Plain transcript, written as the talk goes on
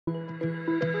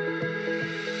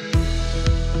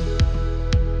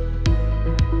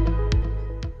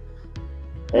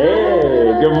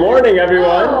Hey, good morning,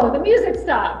 everyone. Oh, the music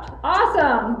stopped.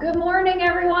 Awesome. Good morning,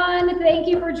 everyone. Thank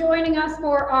you for joining us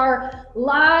for our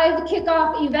live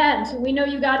kickoff event. We know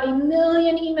you got a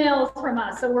million emails from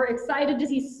us, so we're excited to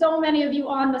see so many of you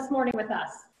on this morning with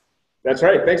us. That's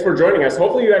right. Thanks for joining us.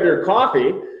 Hopefully you have your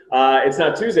coffee. It's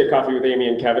not Tuesday Coffee with Amy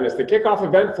and Kevin. It's the kickoff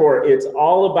event for It's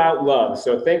All About Love.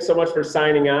 So thanks so much for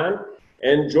signing on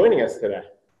and joining us today.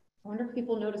 I wonder if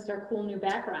people noticed our cool new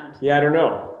background. Yeah, I don't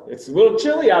know. It's a little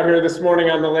chilly out here this morning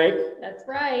on the lake. That's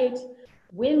right.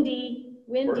 Windy,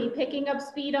 picking up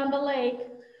speed on the lake.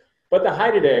 But the high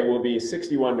today will be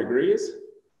 61 degrees,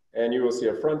 and you will see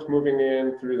a front moving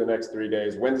in through the next 3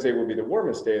 days. Wednesday will be the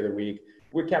warmest day of the week.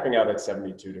 We're capping out at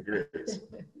 72 degrees.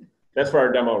 That's for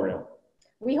our demo reel.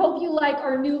 We hope you like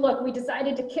our new look. We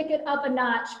decided to kick it up a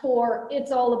notch for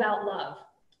It's All About Love.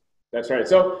 That's right.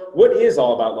 So what is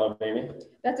All About Love, Amy?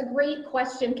 That's a great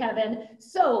question, Kevin.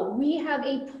 So we have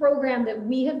a program that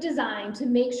we have designed to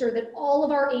make sure that all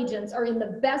of our agents are in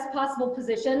the best possible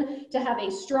position to have a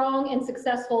strong and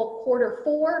successful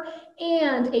Q4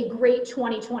 and a great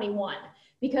 2021.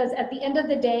 Because at the end of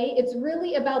the day, it's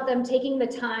really about them taking the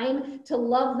time to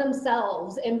love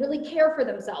themselves and really care for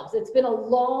themselves. It's been a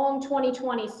long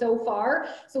 2020 so far,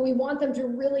 so we want them to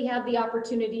really have the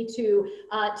opportunity to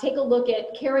take a look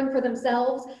at caring for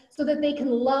themselves so that they can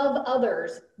love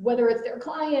others, whether it's their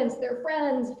clients, their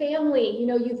friends, family. You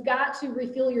know, you've got to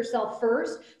refuel yourself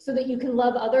first so that you can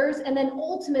love others, and then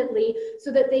ultimately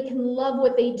so that they can love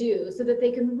what they do, so that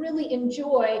they can really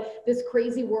enjoy this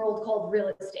crazy world called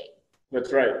real estate.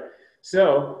 That's right.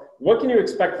 So what can you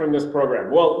expect from this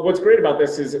program? Well, what's great about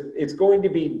this is it's going to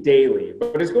be daily,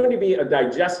 but it's going to be a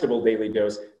digestible daily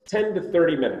dose, 10 to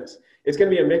 30 minutes. It's going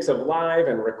to be a mix of live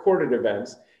and recorded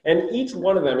events, and each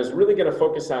one of them is really going to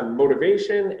focus on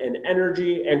motivation and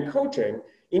energy and coaching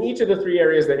in each of the 3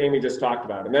 areas that Amy just talked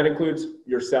about, and that includes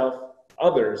yourself,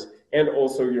 others, and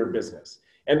also your business.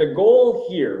 And the goal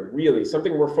here, really,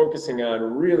 something we're focusing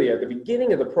on really at the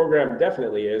beginning of the program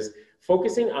definitely is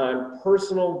focusing on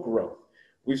personal growth.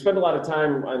 We've spent a lot of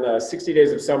time on the 60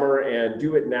 days of summer and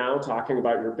do it now talking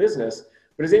about your business.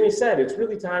 But as Amy said, it's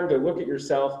really time to look at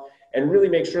yourself and really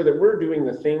make sure that we're doing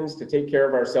the things to take care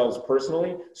of ourselves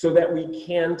personally so that we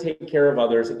can take care of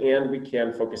others and we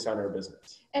can focus on our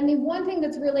business. And the one thing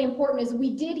that's really important is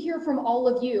we did hear from all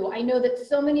of you. I know that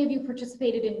so many of you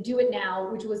participated in Do It Now,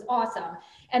 which was awesome.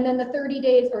 And then the 30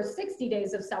 days or 60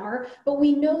 days of summer, but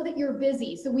we know that you're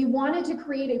busy. So we wanted to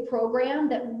create a program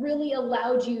that really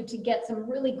allowed you to get some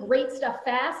really great stuff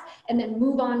fast and then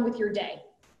move on with your day.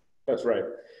 That's right.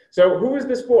 So who is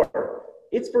this for?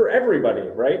 It's for everybody,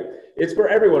 right? It's for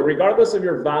everyone, regardless of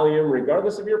your volume,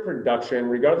 regardless of your production,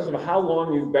 regardless of how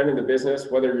long you've been in the business,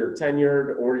 whether you're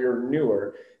tenured or you're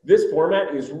newer. This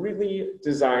format is really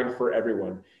designed for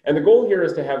everyone. And the goal here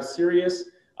is to have serious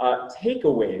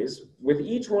takeaways with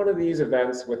each one of these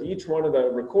events, with each one of the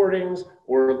recordings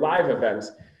or live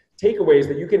events, takeaways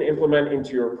that you can implement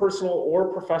into your personal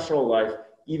or professional life,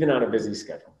 even on a busy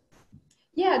schedule.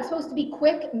 Yeah, it's supposed to be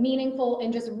quick, meaningful,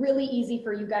 and just really easy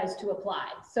for you guys to apply.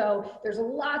 So there's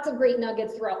lots of great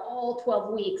nuggets throughout all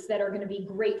 12 weeks that are going to be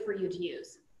great for you to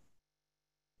use.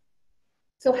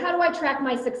 So how do I track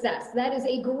my success? That is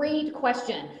a great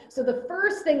question. So the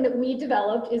first thing that we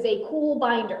developed is a cool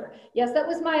binder. Yes, that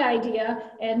was my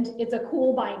idea, and it's a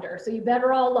cool binder. So you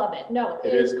better all love it. No,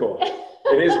 it is cool.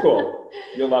 It is cool.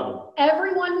 You'll love them.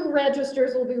 Everyone who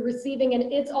registers will be receiving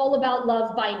an It's All About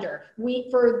Love binder.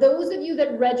 For those of you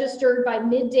that registered by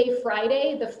midday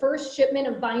Friday, the first shipment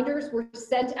of binders were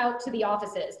sent out to the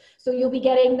offices. So you'll be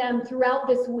getting them throughout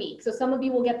this week. So some of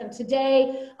you will get them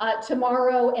today,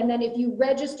 tomorrow, and then if you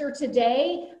register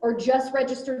today or just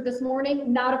registered this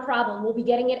morning, not a problem. We'll be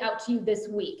getting it out to you this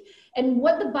week. And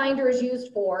what the binder is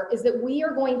used for is that we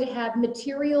are going to have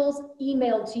materials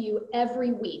emailed to you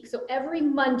every week. So every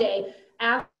Monday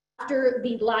after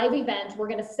the live event, we're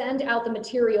going to send out the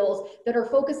materials that are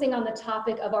focusing on the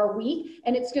topic of our week.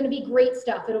 And it's going to be great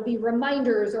stuff. It'll be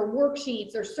reminders or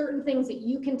worksheets or certain things that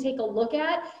you can take a look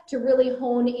at to really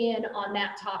hone in on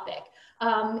that topic.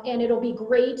 And it'll be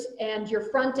great. And your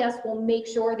front desk will make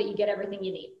sure that you get everything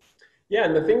you need. Yeah,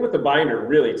 and the thing with the binder,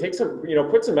 really, take some,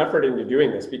 put some effort into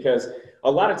doing this, because a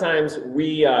lot of times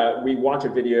we watch a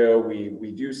video,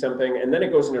 we do something, and then it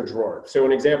goes in a drawer. So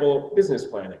an example, business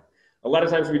planning. A lot of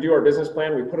times we do our business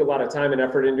plan, we put a lot of time and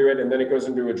effort into it, and then it goes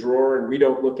into a drawer and we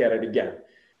don't look at it again.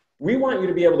 We want you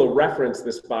to be able to reference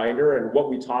this binder and what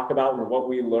we talk about and what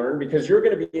we learn, because you're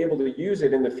going to be able to use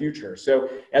it in the future. So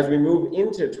as we move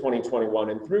into 2021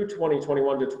 and through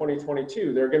 2021 to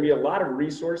 2022, there are going to be a lot of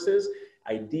resources,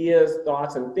 ideas,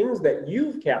 thoughts, and things that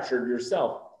you've captured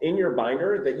yourself in your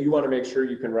binder that you want to make sure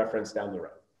you can reference down the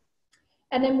road.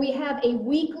 And then we have a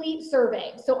weekly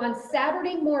survey. So on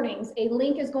Saturday mornings, a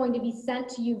link is going to be sent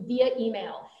to you via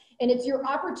email. And it's your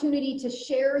opportunity to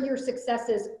share your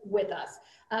successes with us.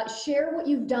 Share what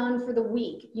you've done for the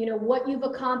week, you know, what you've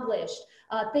accomplished,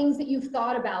 things that you've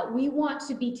thought about. We want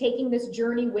to be taking this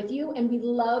journey with you, and we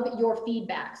love your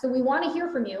feedback. So we want to hear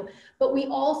from you, but we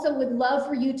also would love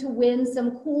for you to win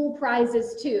some cool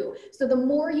prizes too. So the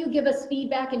more you give us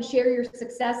feedback and share your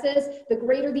successes, the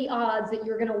greater the odds that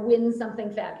you're going to win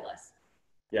something fabulous.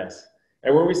 Yes.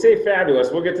 And when we say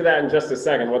fabulous, we'll get to that in just a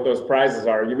second, what those prizes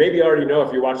are. You maybe already know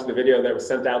if you watched the video that was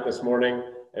sent out this morning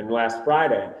and last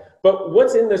Friday. But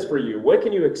what's in this for you? What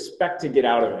can you expect to get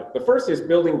out of it? The first is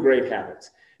building great habits.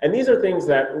 And these are things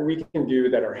that we can do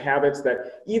that are habits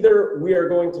that either we are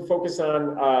going to focus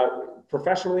on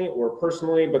professionally or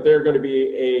personally, but they're going to be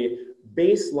a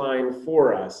baseline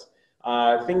for us.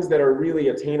 Things that are really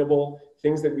attainable,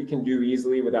 things that we can do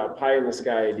easily without pie in the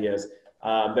sky ideas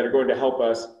that are going to help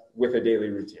us with a daily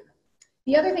routine.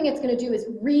 The other thing it's going to do is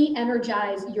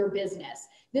re-energize your business.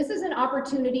 This is an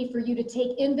opportunity for you to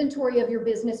take inventory of your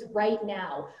business right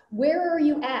now. Where are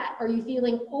you at? Are you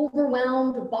feeling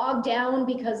overwhelmed, bogged down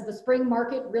because the spring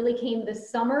market really came this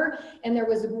summer and there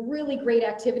was really great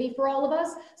activity for all of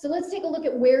us? So let's take a look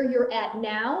at where you're at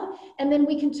now, and then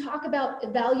we can talk about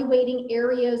evaluating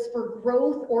areas for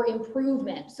growth or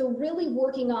improvement. So really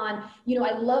working on, you know,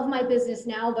 I love my business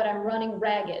now, but I'm running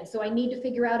ragged. So I need to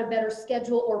figure out a better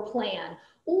schedule or plan.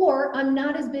 Or I'm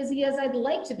not as busy as I'd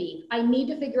like to be. I need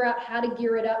to figure out how to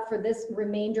gear it up for this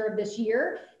remainder of this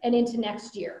year and into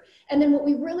next year. And then what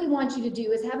we really want you to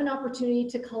do is have an opportunity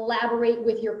to collaborate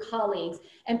with your colleagues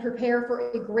and prepare for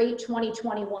a great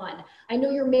 2021. I know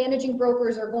your managing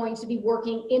brokers are going to be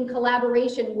working in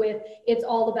collaboration with It's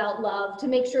All About Love to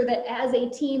make sure that as a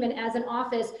team and as an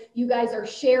office, you guys are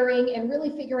sharing and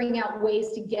really figuring out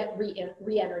ways to get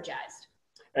re-energized.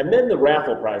 And then the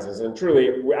raffle prizes, and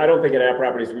truly, I don't think at App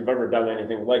Properties we've ever done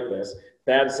anything like this.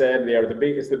 That said, they are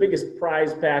it's the biggest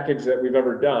prize package that we've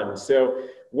ever done. So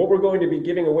what we're going to be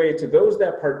giving away to those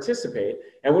that participate,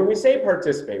 and when we say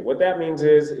participate, what that means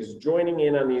is joining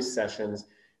in on these sessions,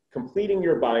 completing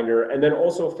your binder, and then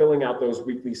also filling out those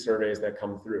weekly surveys that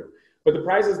come through. But the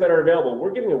prizes that are available,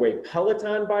 we're giving away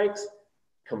Peloton bikes,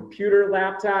 computer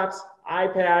laptops,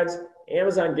 iPads,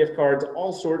 Amazon gift cards,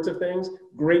 all sorts of things,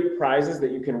 great prizes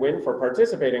that you can win for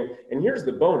participating. And here's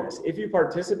the bonus. If you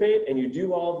participate and you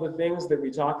do all of the things that we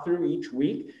talk through each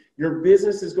week, your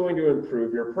business is going to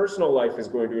improve, your personal life is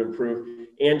going to improve,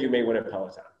 and you may win a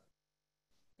Peloton.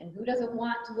 And who doesn't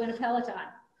want to win a Peloton?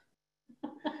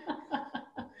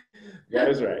 That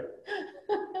is right.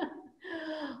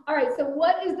 All right, so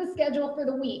what is the schedule for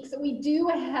the week? So we do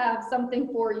have something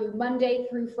for you Monday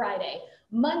through Friday.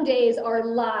 Mondays are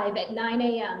live at 9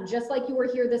 a.m., just like you were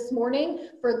here this morning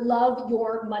for Love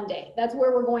Your Monday. That's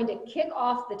where we're going to kick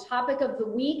off the topic of the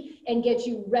week and get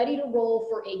you ready to roll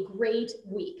for a great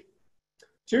week.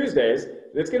 Tuesdays,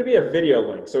 it's going to be a video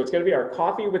link. So it's going to be our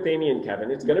Coffee with Amy and Kevin.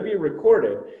 It's going to be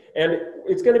recorded, and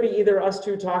it's going to be either us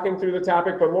two talking through the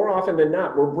topic, but more often than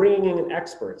not, we're bringing in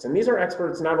experts. And these are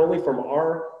experts not only from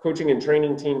our coaching and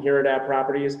training team here at App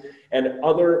Properties and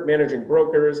other managing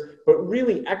brokers, but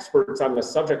really experts on the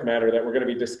subject matter that we're going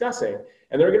to be discussing.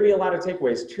 And there are going to be a lot of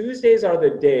takeaways. Tuesdays are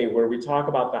the day where we talk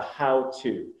about the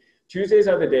how-to. Tuesdays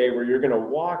are the day where you're going to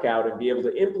walk out and be able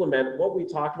to implement what we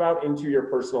talked about into your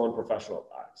personal and professional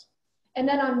lives. And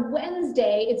then on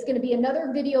Wednesday, it's going to be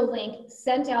another video link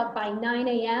sent out by 9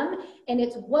 a.m. And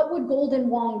it's what would Golden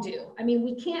Wong do? I mean,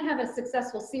 we can't have a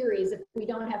successful series if we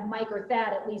don't have Mike or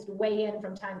Thad at least weigh in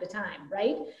from time to time,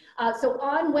 right? So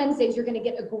on Wednesdays, you're going to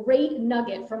get a great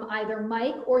nugget from either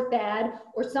Mike or Thad,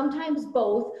 or sometimes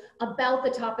both, about the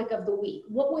topic of the week.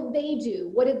 What would they do?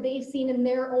 What have they seen in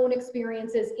their own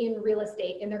experiences in real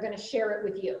estate? And they're going to share it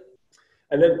with you.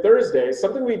 And then Thursday,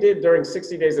 something we did during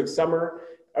 60 Days of Summer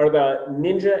are the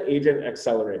Ninja Agent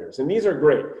Accelerators. And these are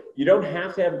great. You don't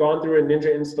have to have gone through a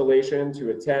Ninja installation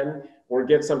to attend or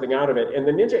get something out of it. And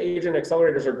the Ninja Agent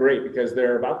Accelerators are great because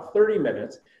they're about 30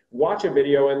 minutes. Watch a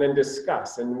video and then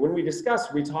discuss. And when we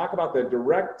discuss, we talk about the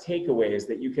direct takeaways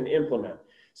that you can implement.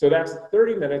 So that's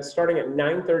 30 minutes starting at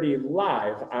 9:30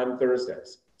 live on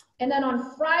Thursdays. And then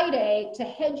on Friday, to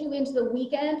head you into the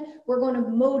weekend, we're going to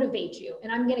motivate you.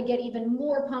 And I'm going to get even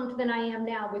more pumped than I am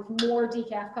now with more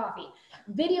decaf coffee.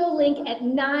 Video link at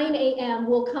 9 a.m.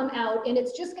 will come out, and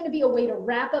it's just going to be a way to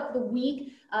wrap up the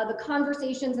week, the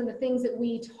conversations and the things that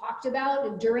we talked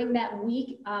about during that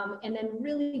week, and then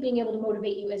really being able to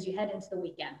motivate you as you head into the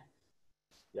weekend.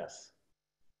 Yes.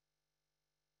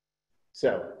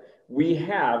 So we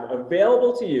have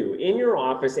available to you in your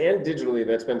office and digitally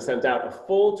that's been sent out a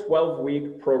full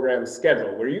 12-week program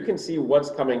schedule where you can see what's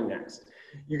coming next.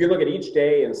 You can look at each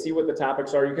day and see what the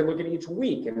topics are. You can look at each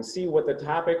week and see what the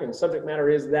topic and subject matter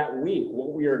is that week,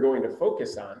 what we are going to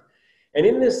focus on. And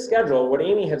in this schedule, what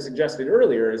Amy had suggested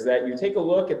earlier is that you take a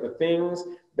look at the things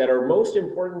that are most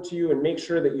important to you and make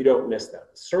sure that you don't miss them.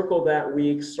 Circle that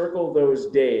week, circle those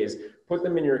days, put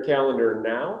them in your calendar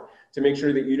now to make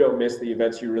sure that you don't miss the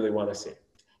events you really want to see.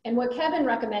 And what Kevin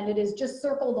recommended is just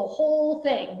circle the whole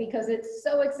thing because it's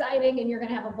so exciting and you're going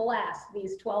to have a blast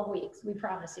these 12 weeks, we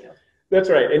promise you. That's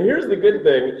right. And here's the good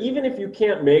thing. Even if you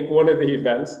can't make one of the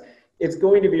events, it's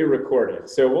going to be recorded.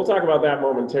 So we'll talk about that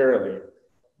momentarily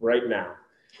right now.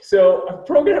 So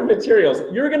program materials,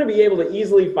 you're going to be able to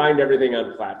easily find everything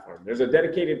on platform. There's a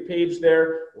dedicated page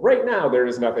there. Right now, there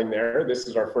is nothing there. This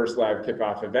is our first live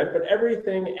kickoff event, but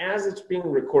everything as it's being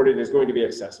recorded is going to be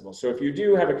accessible. So if you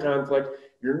do have a conflict,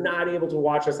 you're not able to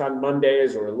watch us on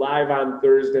Mondays or live on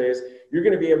Thursdays, you're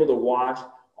going to be able to watch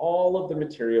all of the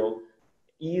material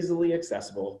easily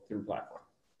accessible through platform.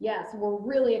 Yes, we're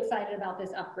really excited about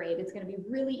this upgrade. It's going to be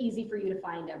really easy for you to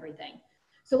find everything.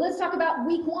 So let's talk about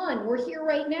week one. We're here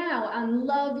right now on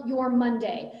Love Your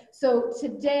Monday. So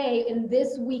today, in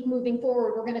this week moving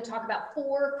forward, we're going to talk about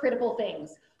 4 critical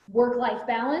things: work-life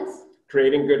balance,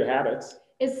 creating good habits,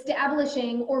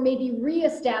 establishing or maybe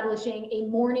reestablishing a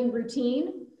morning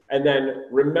routine, and then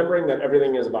remembering that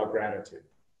everything is about gratitude.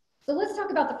 So let's talk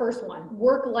about the first one,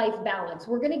 work-life balance.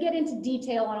 We're going to get into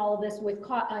detail on all of this with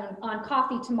on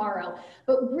coffee tomorrow,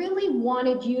 but really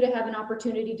wanted you to have an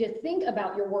opportunity to think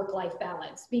about your work-life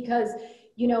balance because,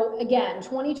 you know, again,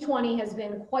 2020 has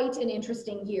been quite an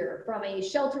interesting year, from a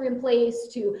shelter in place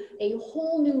to a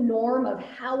whole new norm of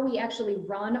how we actually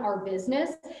run our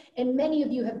business. And many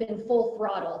of you have been full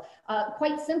throttle,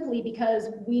 quite simply because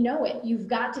we know it. You've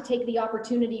got to take the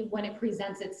opportunity when it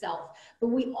presents itself. But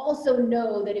we also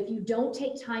know that if you don't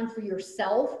take time for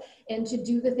yourself and to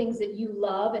do the things that you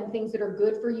love and things that are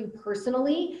good for you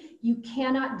personally, you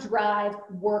cannot drive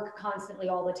work constantly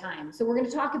all the time. So we're going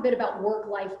to talk a bit about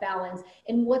work-life balance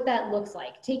and what that looks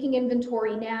like, taking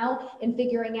inventory now and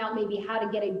figuring out maybe how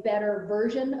to get a better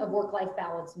version of work-life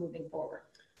balance moving forward.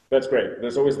 That's great.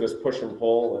 There's always this push and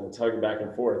pull and tugging back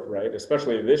and forth, right?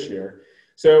 Especially this year.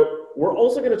 So we're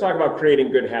also going to talk about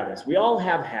creating good habits. We all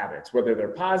have habits, whether they're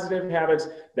positive habits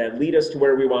that lead us to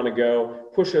where we want to go,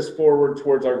 push us forward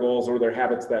towards our goals, or they're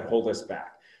habits that hold us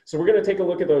back. So we're going to take a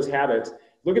look at those habits,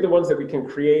 look at the ones that we can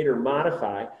create or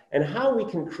modify, and how we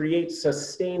can create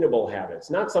sustainable habits,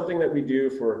 not something that we do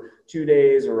for 2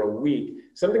 days or a week,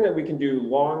 something that we can do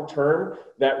long-term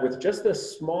that with just a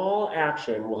small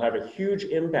action will have a huge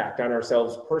impact on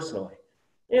ourselves personally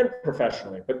and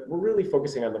professionally. But we're really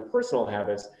focusing on the personal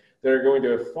habits that are going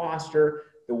to foster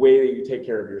the way that you take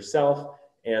care of yourself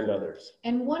and others.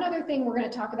 And one other thing we're going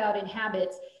to talk about in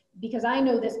habits, because I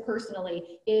know this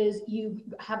personally, is you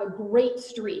have a great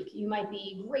streak. You might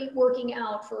be great working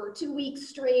out for 2 weeks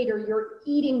straight, or you're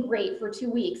eating great for 2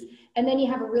 weeks, and then you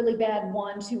have a really bad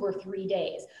 1, 2, or 3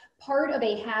 days. Part of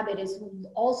a habit is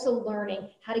also learning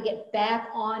how to get back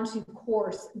onto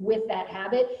course with that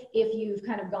habit if you've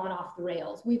kind of gone off the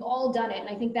rails. We've all done it, and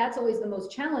I think that's always the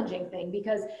most challenging thing,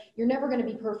 because you're never going to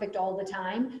be perfect all the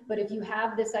time, but if you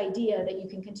have this idea that you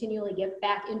can continually get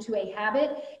back into a habit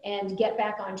and get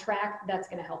back on track, that's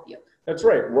going to help you. That's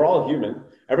right. We're all human.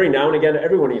 Every now and again,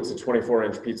 everyone eats a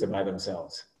 24-inch pizza by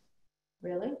themselves.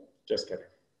 Really? Just kidding.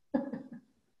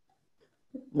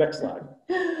 Next slide.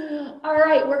 All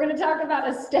right, we're going to talk about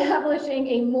establishing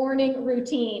a morning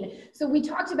routine. So we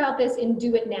talked about this in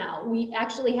Do It Now. We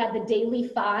actually had the Daily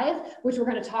 5, which we're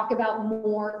going to talk about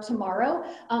more tomorrow,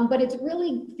 but it's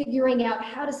really figuring out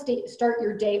how to start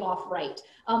your day off right.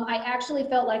 I actually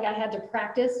felt like I had to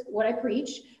practice what I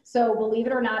preach. So believe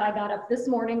it or not, I got up this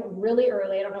morning really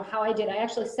early. I don't know how I did. I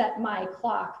actually set my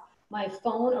clock, my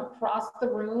phone, across the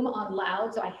room on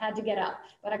loud, so I had to get up.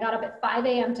 But I got up at 5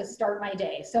 a.m. to start my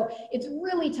day. So it's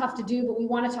really tough to do, but we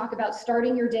want to talk about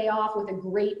starting your day off with a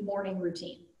great morning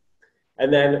routine.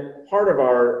 And then part of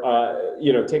our,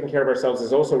 taking care of ourselves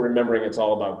is also remembering it's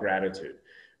all about gratitude.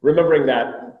 Remembering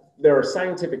that there are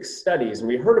scientific studies, and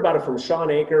we heard about it from Sean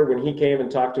Aker when he came and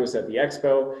talked to us at the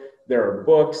expo. There are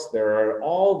books, there are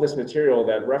all this material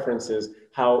that references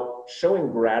how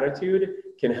showing gratitude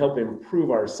can help improve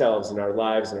ourselves and our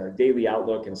lives and our daily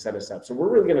outlook and set us up. So we're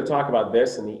really going to talk about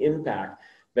this and the impact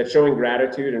that showing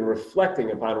gratitude and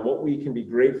reflecting upon what we can be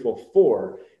grateful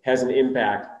for has an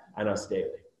impact on us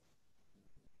daily.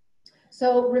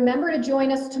 So remember to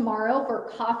join us tomorrow for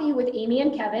Coffee with Amy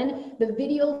and Kevin. The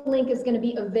video link is going to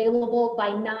be available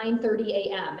by 9:30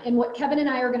 a.m. And what Kevin and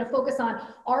I are going to focus on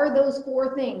are those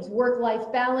 4 things: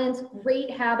 work-life balance, great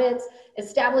habits,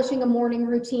 establishing a morning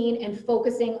routine, and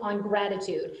focusing on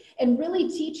gratitude. And really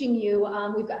teaching you,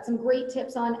 we've got some great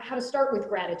tips on how to start with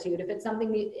gratitude. If it's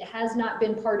something that has not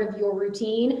been part of your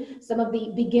routine, some of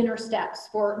the beginner steps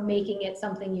for making it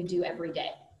something you do every day.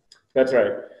 That's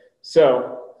right.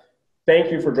 So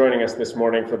thank you for joining us this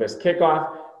morning for this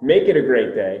kickoff. Make it a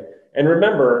great day. And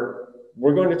remember,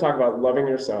 we're going to talk about loving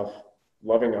yourself,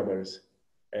 loving others,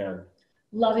 and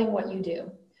loving what you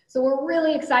do. So we're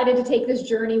really excited to take this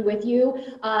journey with you.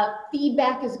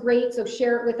 Feedback is great, so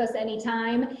share it with us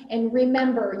anytime. And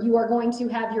remember, you are going to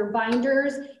have your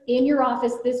binders in your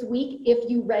office this week. If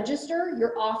you register,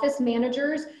 your office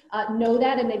managers know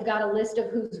that, and they've got a list of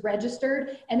who's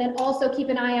registered. And then also keep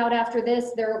an eye out after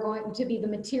this. There are going to be the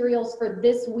materials for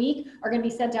this week are going to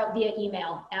be sent out via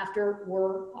email after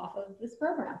we're off of this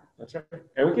program. That's right.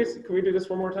 And can we do this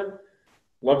one more time?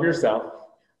 Love yourself.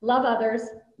 Love others.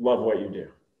 Love what you do.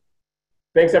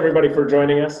 Thanks everybody for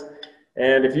joining us.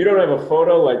 And if you don't have a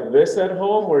photo like this at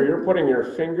home where you're putting your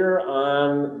finger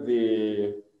on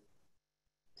the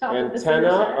antenna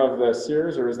of the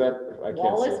Sears, or is that, I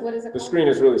can't see. What is it The called? screen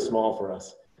is really small for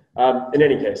us. In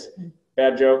any case,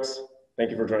 bad jokes.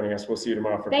 Thank you for joining us. We'll see you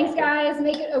tomorrow for Thanks coffee. guys,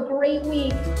 make it a great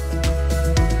week.